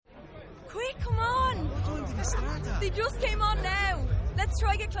They just came on now. Let's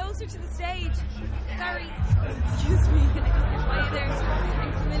try get closer to the stage. Sorry. Excuse me. I just get by you there.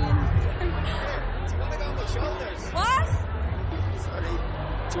 Thanks a million. Do you want to go on my shoulders? What? Sorry.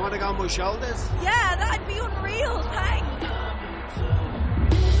 Do you want to go on my shoulders? Yeah, that'd be unreal. Thanks.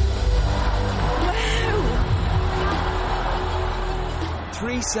 Wow.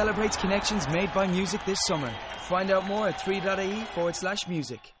 3 celebrates connections made by music this summer. Find out more at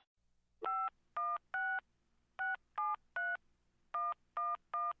 3.ie/music.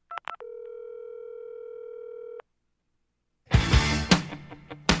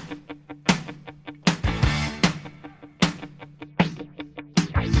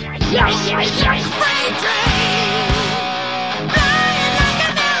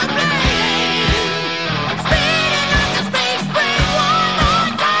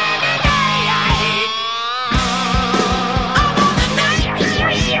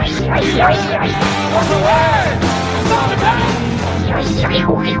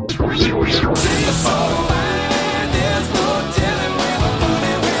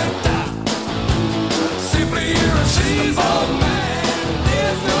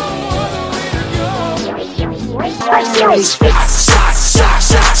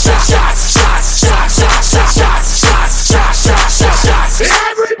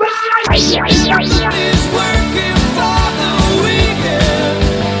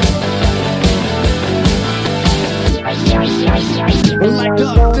 Like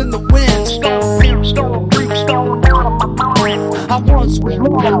dust in the wind, storm, I once was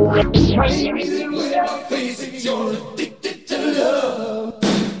wrong.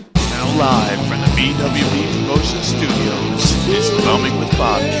 Now live from the BWB Promotion Studios is Bumming with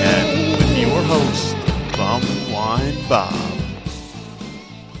Bobcat with your host, Bumwine Bob.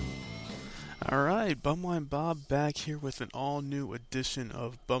 Alright, Bumwine Bob back here with an all-new edition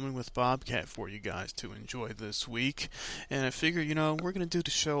of Bumming with Bobcat for you guys to enjoy this week. And I figure, we're going to do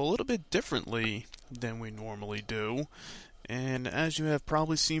the show a little bit differently than we normally do. And as you have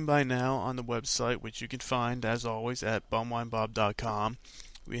probably seen by now on the website, which you can find, as always, at bumwinebob.com,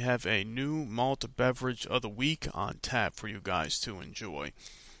 we have a new malt beverage of the week on tap for you guys to enjoy.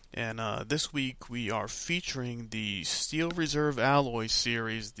 And this week we are featuring the Steel Reserve Alloy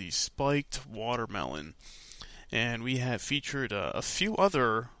Series, the Spiked Watermelon. And we have featured a few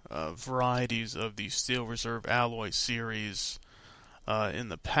other varieties of the Steel Reserve Alloy Series in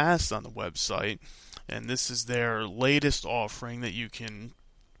the past on the website. And this is their latest offering that you can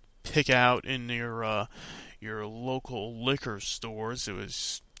pick out in your local liquor stores.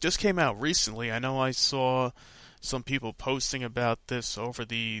 It just came out recently. I know I saw some people posting about this over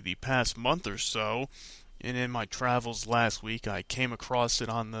the past month or so, and in my travels last week I came across it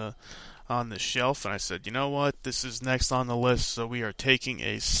on the shelf, and I said, you know what, this is next on the list. So we are taking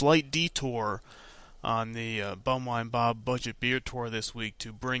a slight detour on the Bumwine Bob Budget Beer Tour this week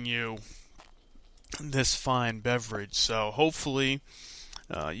to bring you this fine beverage. So hopefully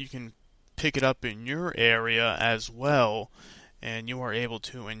you can pick it up in your area as well, and you are able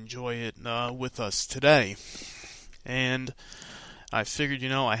to enjoy it with us today. And I figured,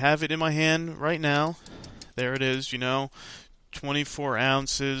 I have it in my hand right now. There it is, 24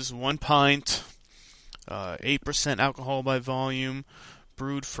 ounces, 1 pint, 8% alcohol by volume,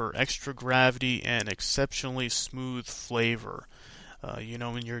 brewed for extra gravity and exceptionally smooth flavor.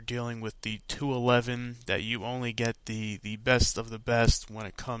 When you're dealing with the 211, that you only get the best of the best when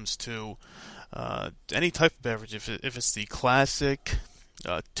it comes to any type of beverage. If it's the classic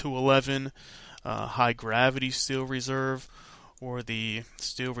 211, high gravity Steel Reserve, or the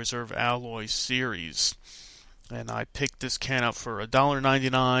Steel Reserve Alloy Series. And I picked this can up for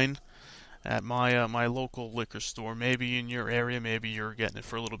 $1.99 at my local liquor store. Maybe in your area, maybe you're getting it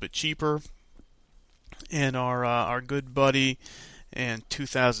for a little bit cheaper. And our good buddy and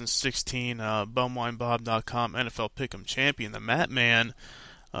 2016 BumwineBob.com NFL Pick'em champion, the Mat Man,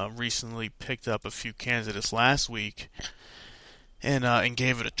 recently picked up a few cans of this last week and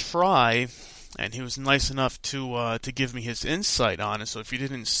gave it a try. And he was nice enough to give me his insight on it. So if you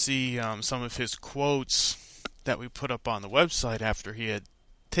didn't see some of his quotes that we put up on the website after he had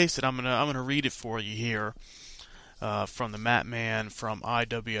tasted, I'm gonna read it for you here from the Mat Man from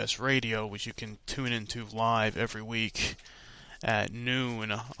IWS Radio, which you can tune into live every week at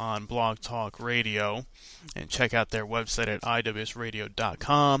noon on Blog Talk Radio, and check out their website at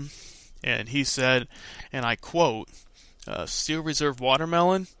iwsradio.com. And he said, and I quote, Steel Reserve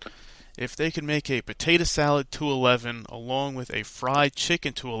Watermelon, if they could make a potato salad 211 along with a fried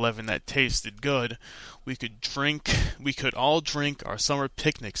chicken 211 that tasted good, we could all drink our summer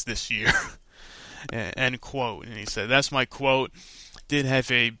picnics this year. End quote. And he said, that's my quote. Did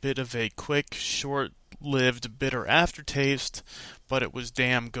have a bit of a quick, short short-lived bitter aftertaste, but it was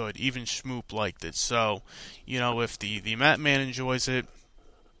damn good. Even Schmoop liked it. So, if the Mat Man enjoys it,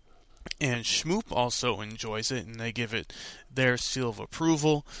 and Schmoop also enjoys it, and they give it their seal of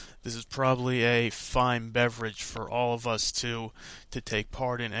approval, this is probably a fine beverage for all of us to take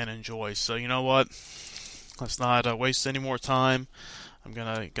part in and enjoy. So, you know what? Let's not waste any more time. I'm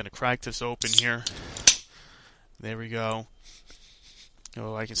gonna crack this open here. There we go.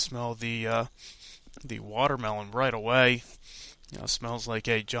 Oh, I can smell the watermelon right away. Smells like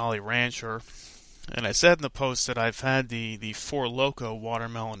a Jolly Rancher. And I said in the post that I've had the Four Loko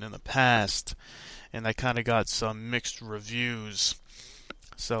watermelon in the past, and I kind of got some mixed reviews.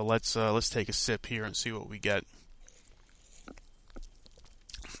 So let's take a sip here and see what we get.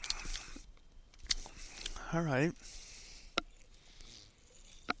 All right.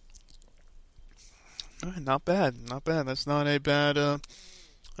 Not bad. That's not a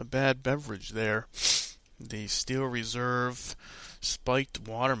bad beverage there. The Steel Reserve spiked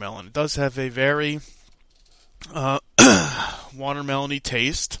watermelon. It does have a very watermelon-y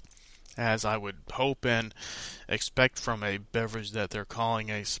taste, as I would hope and expect from a beverage that they're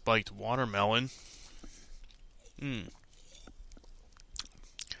calling a spiked watermelon. It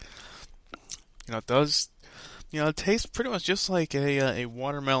does. It tastes pretty much just like a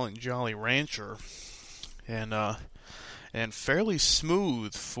watermelon Jolly Rancher, and fairly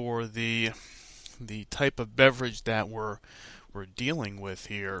smooth for the type of beverage that we're dealing with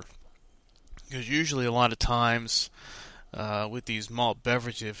here. Because usually a lot of times with these malt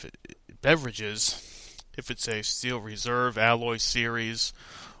beverages, if it's a Steel Reserve Alloy Series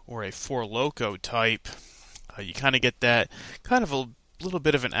or a Four Loko type, you kind of get that kind of a little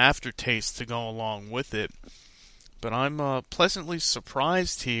bit of an aftertaste to go along with it. But I'm pleasantly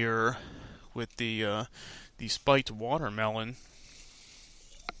surprised here with the spiked watermelon,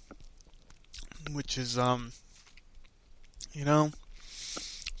 which is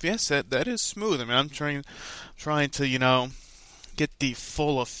yes, that is smooth. I mean, I'm trying to get the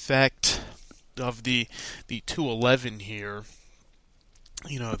full effect of the 211 here.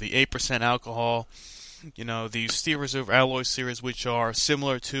 The 8% alcohol. The Steel Reserve Alloy Series, which are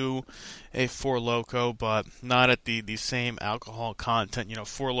similar to a Four Loko, but not at the same alcohol content.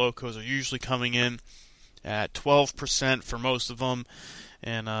 Four Lokos are usually coming in at 12% for most of them,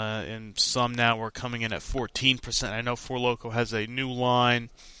 and some now are coming in at 14%. I know Four Loko has a new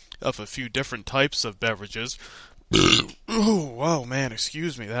line of a few different types of beverages. Oh, wow, man,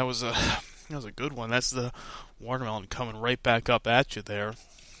 excuse me. That was a good one. That's the watermelon coming right back up at you there.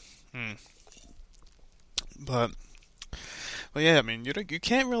 But yeah, I mean, you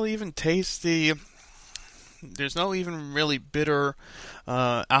can't really even taste there's no even really bitter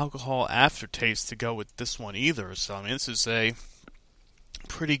alcohol aftertaste to go with this one either. So, I mean, this is a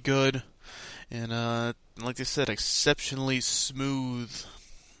pretty good and, like I said, exceptionally smooth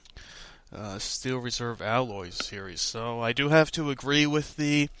Steel Reserve Alloy Series. So, I do have to agree with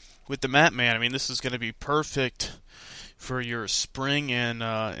the Mat Man. I mean, this is going to be perfect for your spring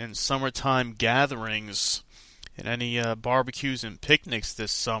and summertime gatherings and any barbecues and picnics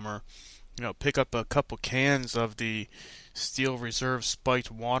this summer. Pick up a couple cans of the Steel Reserve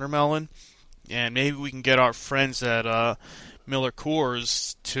spiked watermelon, and maybe we can get our friends at Miller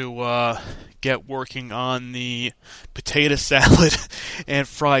Coors to get working on the potato salad and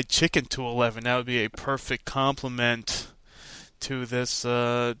fried chicken 211. That would be a perfect complement to this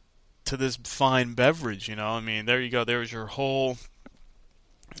fine beverage. I mean, there you go. There's your whole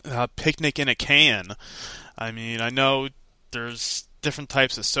picnic in a can. I mean, I know there's different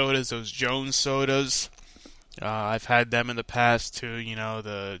types of sodas, those Jones sodas. I've had them in the past too,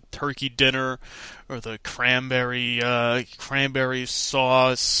 the turkey dinner or the cranberry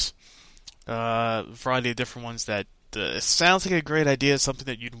sauce, a variety of different ones that it sounds like a great idea, something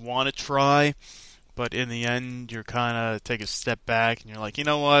that you'd want to try, but in the end you're kind of take a step back and you're like, you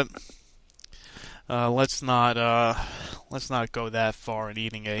know what? Let's not go that far in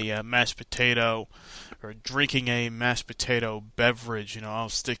eating a mashed potato or drinking a mashed potato beverage. I'll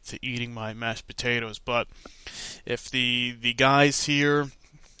stick to eating my mashed potatoes. But if the guys here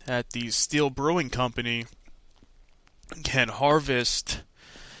at the Steel Brewing Company can harvest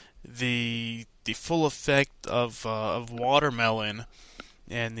the full effect of watermelon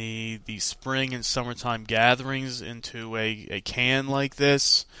and the spring and summertime gatherings into a can like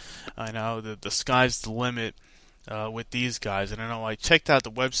this, I know that the sky's the limit with these guys. And I know I checked out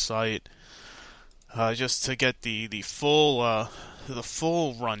the website just to get the full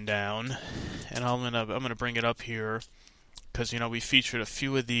rundown, and I'm gonna bring it up here because we featured a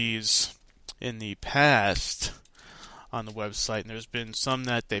few of these in the past on the website, and there's been some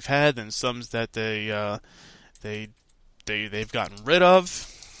that they've had and some that they've gotten rid of.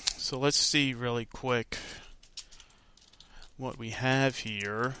 So let's see really quick what we have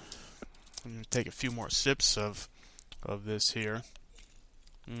here. I'm going to take a few more sips of this here.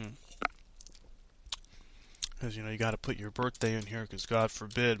 Because, you got to put your birthday in here, because God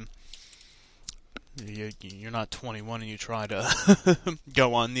forbid you're not 21 and you try to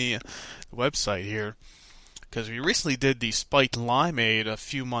go on the website here. Because we recently did the spiked limeade a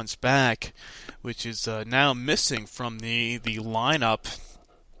few months back, which is now missing from the lineup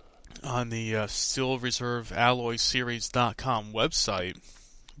on the SteelReserveAlloySeries.com website.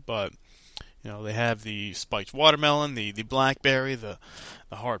 But they have the spiked watermelon, the blackberry, the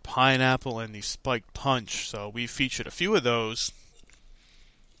hard pineapple, and the spiked punch. So we featured a few of those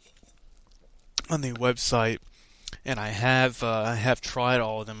on the website, and I have tried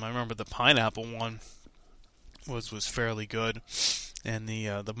all of them. I remember the pineapple one was fairly good, and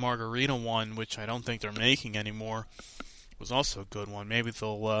the margarita one, which I don't think they're making anymore, was also a good one. Maybe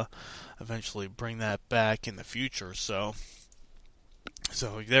they'll eventually bring that back in the future. So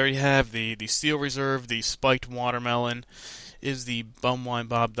there you have the Steel Reserve, the spiked watermelon is the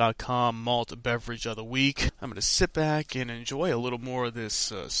BumWineBob.com malt beverage of the week. I'm going to sit back and enjoy a little more of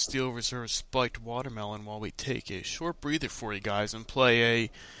this Steel Reserve spiked watermelon while we take a short breather for you guys and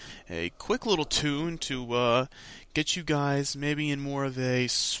play a quick little tune to get you guys maybe in more of a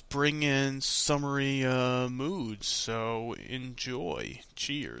spring and summery mood. So enjoy.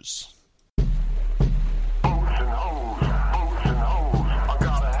 Cheers.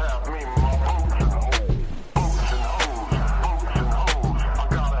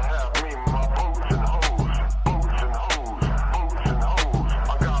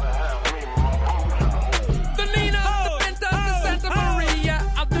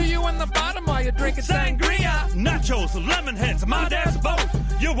 Drinking sangria, nachos, lemon heads, my dad's boat.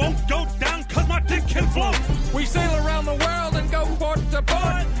 You won't go down cause my dick can float. We sail around the world and go port to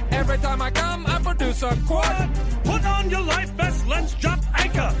port. Every time I come, I produce a quart. Put on your life vest, let's drop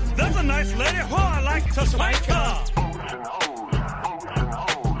anchor. There's a nice lady who I like to swank her.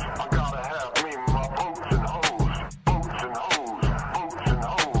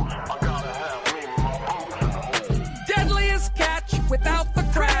 Without the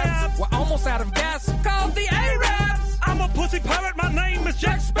crabs, we're almost out of gas, called the Arabs. I'm a pussy pirate, my name is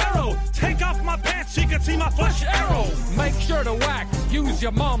Jack Sparrow. Take off my pants, she can see my flesh arrow. Make sure to wax, use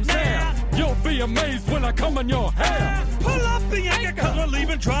your mom's hair. You'll be amazed when I come in your hair. Pull up the anchor, cause we're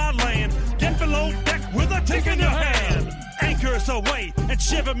leaving dry land. Get below deck with a tick in your hand. Anchors away and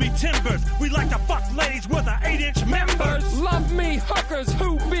shiver me timbers. We like to fuck ladies with our 8-inch members. Love me hookers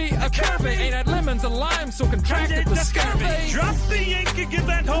who be a curvy. Ain't had lemons and limes so contracted the scurvy. Drop the anchor, give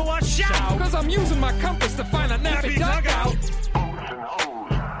that hoe a shout. Cause I'm using my compass to find a nappy dugout.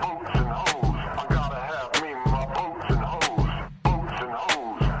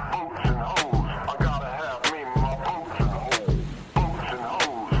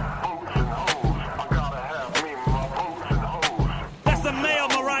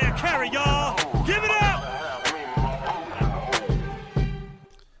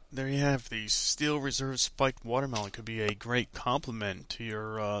 There you have the Steel Reserve spiked watermelon. Could be a great complement to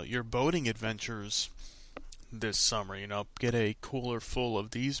your boating adventures this summer. Get a cooler full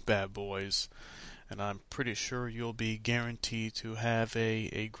of these bad boys, and I'm pretty sure you'll be guaranteed to have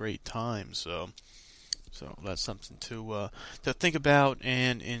a great time. So that's something to think about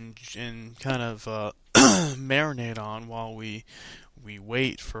and kind of marinate on while we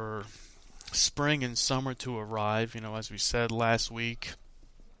wait for spring and summer to arrive. As we said last week,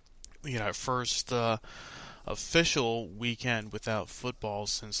 our first official weekend without football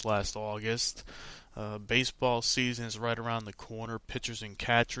since last August. Baseball season is right around the corner. Pitchers and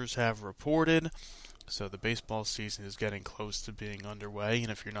catchers have reported. So the baseball season is getting close to being underway.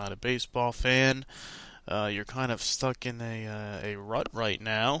 And if you're not a baseball fan, you're kind of stuck in a rut right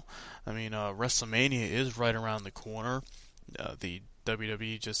now. WrestleMania is right around the corner. The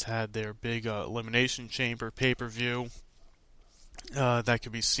WWE just had their big Elimination Chamber pay-per-view. That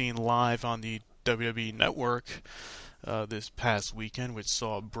could be seen live on the WWE Network this past weekend, which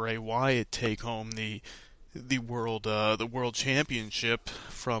saw Bray Wyatt take home the world championship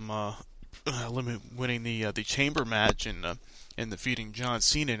from winning the chamber match and defeating John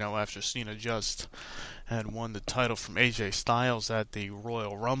Cena. After Cena just had won the title from AJ Styles at the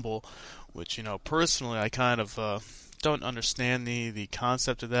Royal Rumble, which personally I kind of don't understand the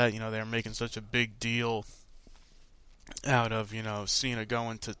concept of that. They're making such a big deal out of Cena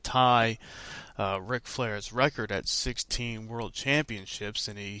going to tie Ric Flair's record at 16 world championships,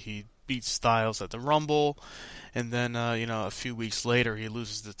 and he beats Styles at the Rumble, and then a few weeks later he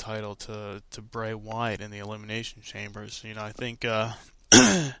loses the title to Bray Wyatt in the Elimination Chamber. So, I think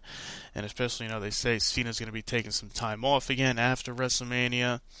and especially they say Cena's going to be taking some time off again after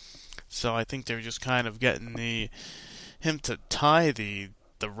WrestleMania. So I think they're just kind of getting him to tie the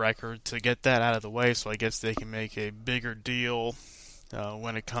record to get that out of the way, so I guess they can make a bigger deal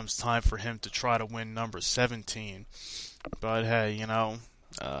when it comes time for him to try to win number 17. But hey,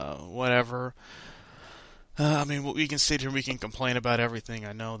 whatever. We can sit here, we can complain about everything.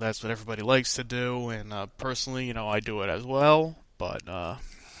 I know that's what everybody likes to do, and personally, I do it as well. But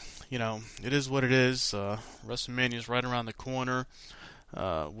it is what it is. WrestleMania is right around the corner.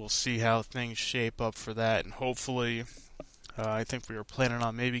 We'll see how things shape up for that, and hopefully, I think we were planning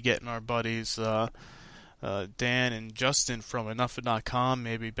on maybe getting our buddies Dan and Justin from Enough.com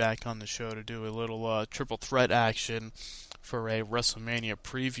maybe back on the show to do a little triple threat action for a WrestleMania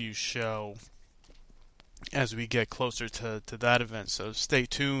preview show as we get closer to that event. So stay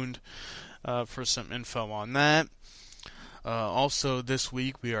tuned for some info on that. Also this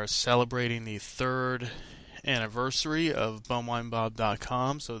week we are celebrating the 3rd anniversary of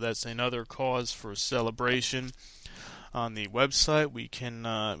BumWineBob.com, so that's another cause for celebration. On the website, we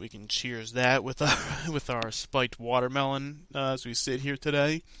can cheers that with our spiked watermelon as we sit here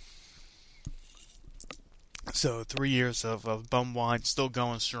today. So 3 years of bum wine, still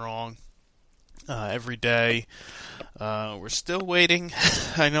going strong every day. We're still waiting.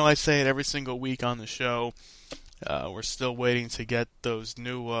 I know I say it every single week on the show. We're still waiting to get those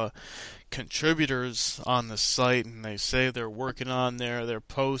new contributors on the site, and they say they're working on their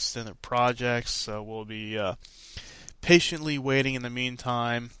posts and their projects. So we'll be patiently waiting in the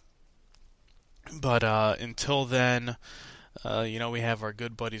meantime, but until then, we have our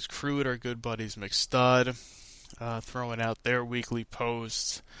good buddies Crude, our good buddies McStud, throwing out their weekly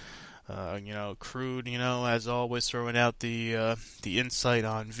posts. Crude, as always, throwing out the insight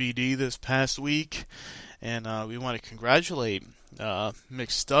on VD this past week, and we want to congratulate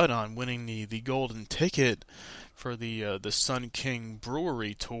McStud on winning the golden ticket for the Sun King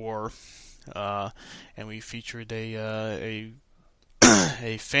Brewery tour. And we featured a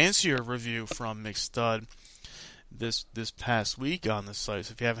fancier review from McStud this past week on the site.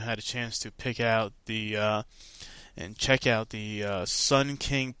 So if you haven't had a chance to pick out and check out the Sun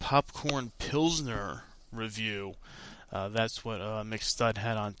King Popcorn Pilsner review, that's what McStud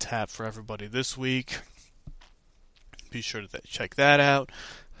had on tap for everybody this week. Be sure to check that out.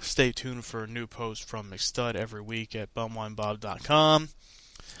 Stay tuned for a new post from McStud every week at BumWineBob.com.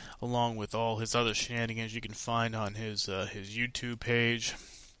 Along with all his other shenanigans you can find on his YouTube page.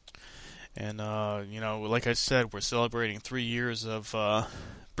 And, like I said, we're celebrating 3 years of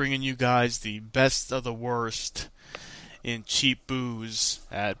bringing you guys the best of the worst in cheap booze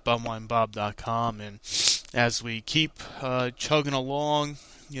at BumWineBob.com. And as we keep chugging along,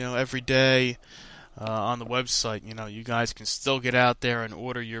 every day on the website, you guys can still get out there and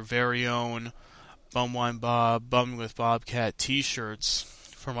order your very own Bumwine Bob, Bumming with Bobcat t-shirts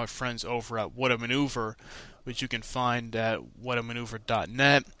from our friends over at What a Maneuver, which you can find at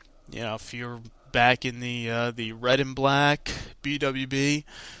whatamaneuver.net. If you're back in the red and black BWB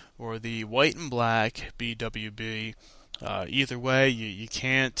or the white and black BWB, either way, you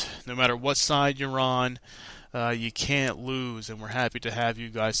can't, no matter what side you're on, you can't lose, and we're happy to have you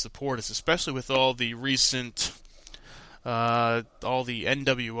guys support us, especially with all the recent all the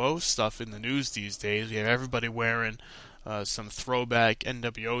NWO stuff in the news these days. We have everybody wearing some throwback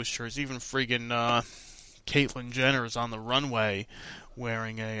NWO shirts. Even friggin' Caitlyn Jenner's on the runway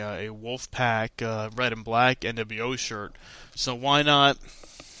wearing a Wolfpack red and black NWO shirt. So why not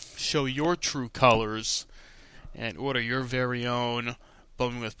show your true colors and order your very own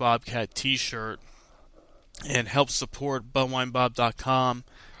Bumming with Bobcat t-shirt and help support BumWineBob.com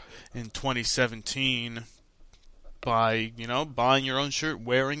in 2017 by, buying your own shirt,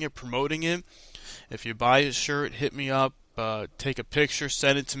 wearing it, promoting it. If you buy a shirt, hit me up, take a picture,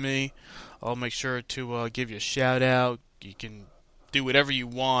 send it to me. I'll make sure to give you a shout out. You can do whatever you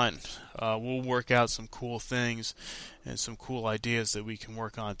want. We'll work out some cool things and some cool ideas that we can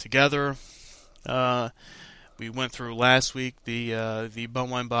work on together. We went through last week the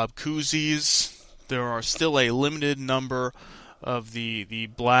Bumwine Bob Koozies. There are still a limited number of the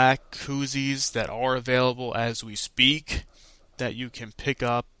black koozies that are available as we speak that you can pick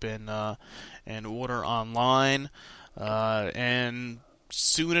up and order online. And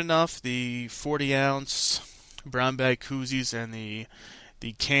soon enough, the 40-ounce brown bag koozies and the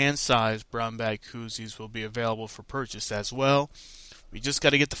can-size brown bag koozies will be available for purchase as well. We just got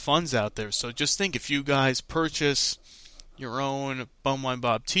to get the funds out there. So just think, if you guys purchase your own Bum Wine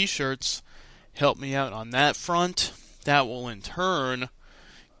Bob t-shirts, help me out on that front. That will in turn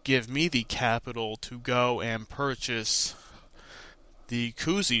give me the capital to go and purchase the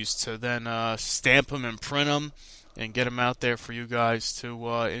koozies to then stamp them and print them and get them out there for you guys to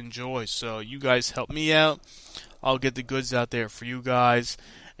enjoy. So you guys help me out. I'll get the goods out there for you guys,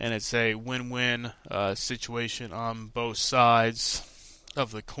 and it's a win-win situation on both sides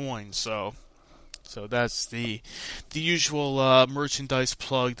of the coin. So that's the usual merchandise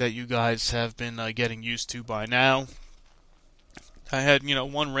plug that you guys have been getting used to by now. I had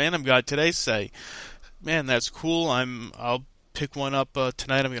one random guy today say, "Man, that's cool. I'll pick one up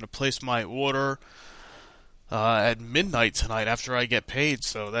tonight. I'm going to place my order at midnight tonight after I get paid."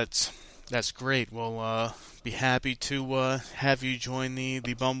 So that's great. We'll be happy to have you join the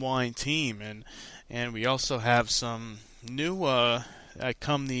Bum Wine team, and we also have some new.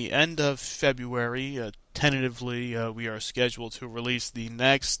 Come the end of February, tentatively, we are scheduled to release the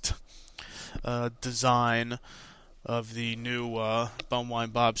next design of the new Bum Wine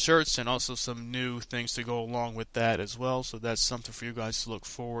Bob shirts, and also some new things to go along with that as well. So that's something for you guys to look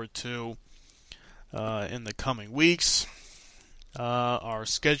forward to in the coming weeks. Our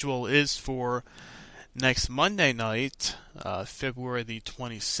schedule is for next Monday night, February the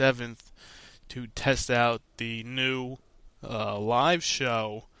 27th, to test out the new live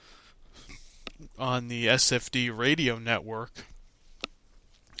show on the SFD radio network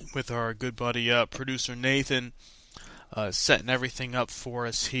with our good buddy producer Nathan setting everything up for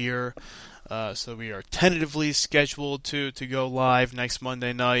us here. So we are tentatively scheduled to go live next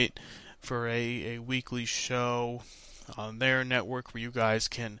Monday night for a weekly show on their network where you guys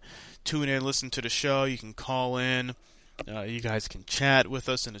can tune in, listen to the show. You can call in. You guys can chat with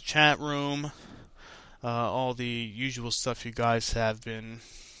us in the chat room. All the usual stuff you guys have been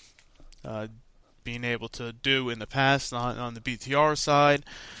being able to do in the past on the BTR side.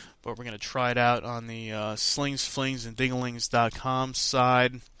 But we're going to try it out on the Slings, Flings, and Dinglings.com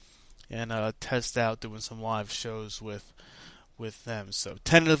side and test out doing some live shows with them. So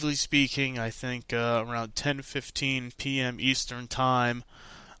tentatively speaking, I think around 10:15 p.m. Eastern Time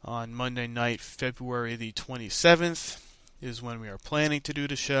on Monday night, February the 27th, is when we are planning to do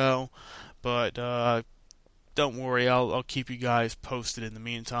the show. But don't worry, I'll keep you guys posted in the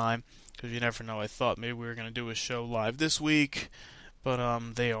meantime, because you never know. I thought maybe we were going to do a show live this week, but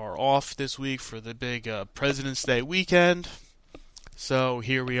they are off this week for the big President's Day weekend. So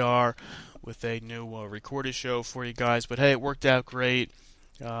here we are with a new recorded show for you guys. But hey, it worked out great.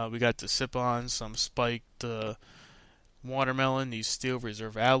 We got to sip on some spiked watermelon, the Steel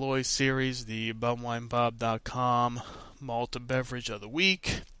Reserve Alloy Series, the BumWineBob.com Malt Beverage of the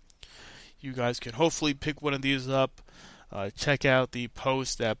Week. You guys can hopefully pick one of these up. Check out the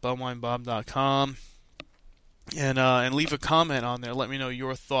post at BumWineBob.com and leave a comment on there. Let me know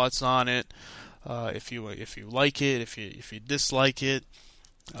your thoughts on it. If you like it, if you dislike it,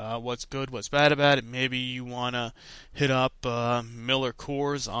 what's good, what's bad about it. Maybe you want to hit up Miller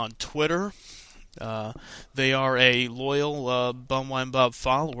Coors on Twitter. They are a loyal Bum Wine Bob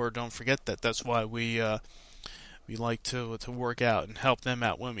follower. Don't forget that. That's why we like to work out and help them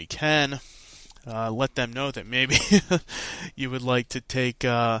out when we can. Let them know that maybe you would like to take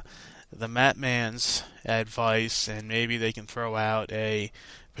the Matt Man's advice, and maybe they can throw out a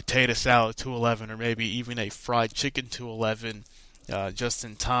potato salad 211, or maybe even a fried chicken 211, just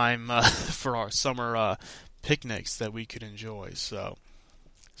in time for our summer picnics that we could enjoy. So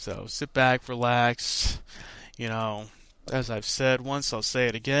sit back, relax. As I've said once, I'll say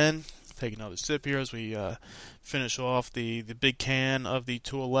it again. Take another sip here as we finish off the big can of the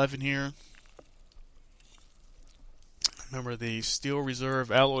 211 here. Remember, the Steel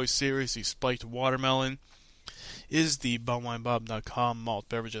Reserve Alloy Series, the Spiked Watermelon, is the BumWineBob.com Malt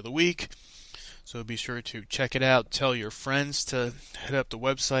Beverage of the Week. So be sure to check it out. Tell your friends to hit up the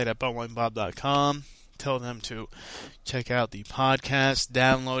website at BumWineBob.com. Tell them to check out the podcast,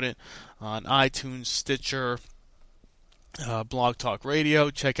 download it on iTunes, Stitcher, Blog Talk Radio.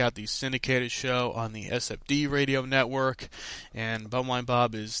 Check out the syndicated show on the SFD Radio Network. And Bum Wine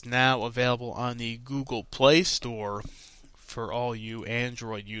Bob is now available on the Google Play Store for all you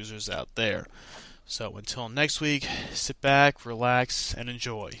Android users out there. So until next week, sit back, relax, and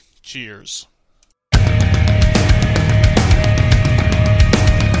enjoy. Cheers.